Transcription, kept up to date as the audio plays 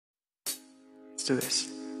Let's do this.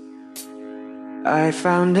 I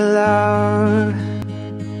found a love,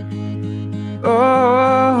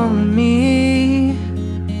 oh me,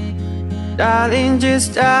 darling,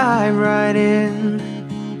 just dive right in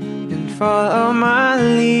and follow my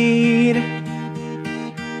lead.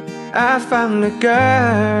 I found a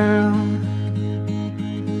girl,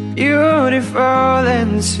 beautiful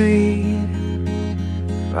and sweet.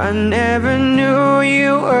 I never knew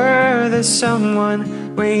you were the someone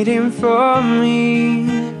waiting for me.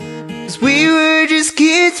 'Cause we were just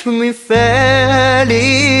kids when we fell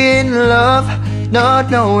in love,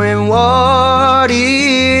 not knowing what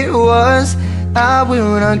it was. I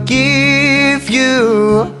will not give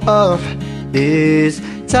you up this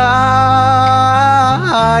time.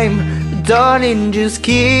 Darling, just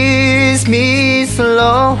kiss me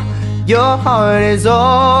slow. Your heart is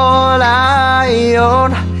all I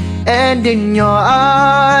own, and in your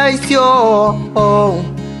eyes you're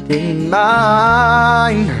holding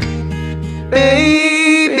mine.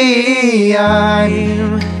 Baby,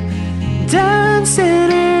 I'm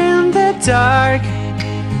dancing in the dark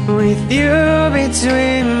with you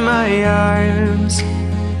between my arms,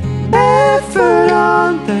 barefoot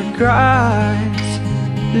on the grass,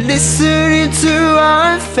 listening to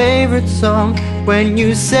our favorite song. When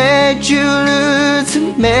you said you looked a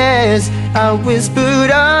mess, I whispered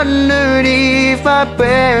underneath my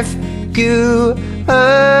breath. You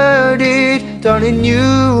heard it, darling, you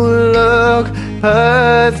look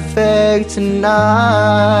perfect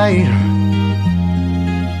tonight.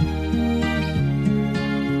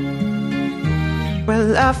 Well,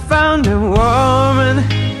 I found a woman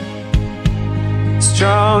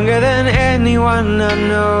stronger than anyone I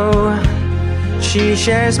know. She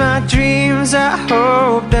shares my dreams. I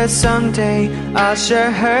hope that someday I'll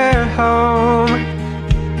share her home.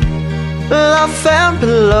 Well, I found a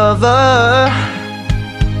lover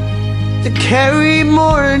to carry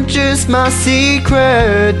more than just my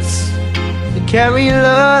secrets, to carry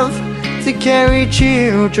love, to carry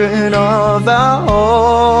children of our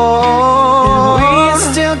own. And we're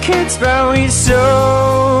still kids, but we're so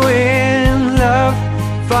in love,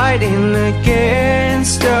 fighting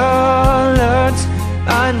against all odds.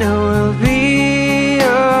 I know we'll be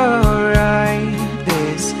alright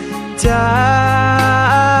this time.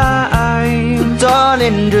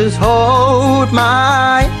 Darling, just hold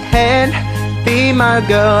my hand, be my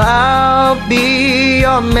girl, I'll be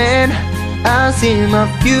your man. I see my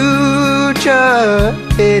future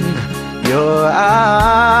in your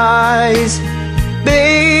eyes.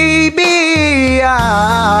 Baby,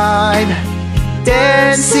 I'm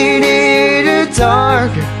dancing in the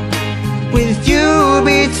dark with you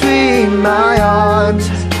between my arms,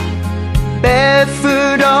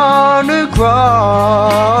 barefoot on the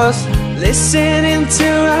grass, listening to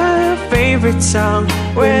our favorite song.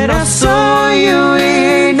 When I saw you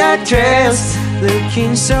in that dress,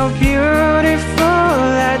 looking so beautiful,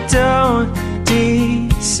 I don't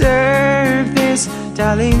deserve this.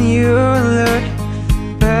 Darling, you look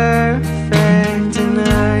perfect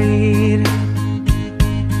tonight.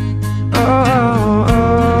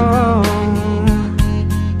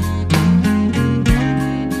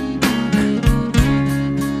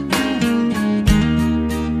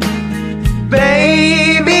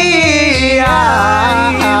 Baby,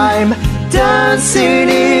 I'm dancing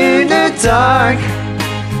in the dark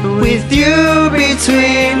with you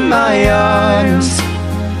between my arms,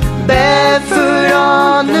 barefoot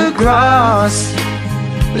on the grass,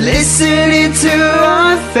 listening to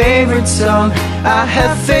our favorite song. I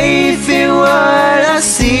have faith in what I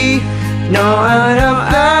see. No wonder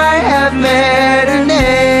I have met an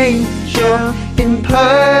angel in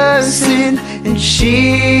person, and she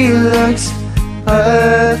looks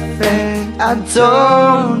perfect. I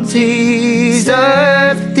don't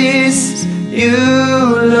deserve this. You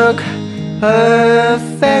look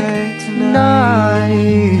perfect tonight.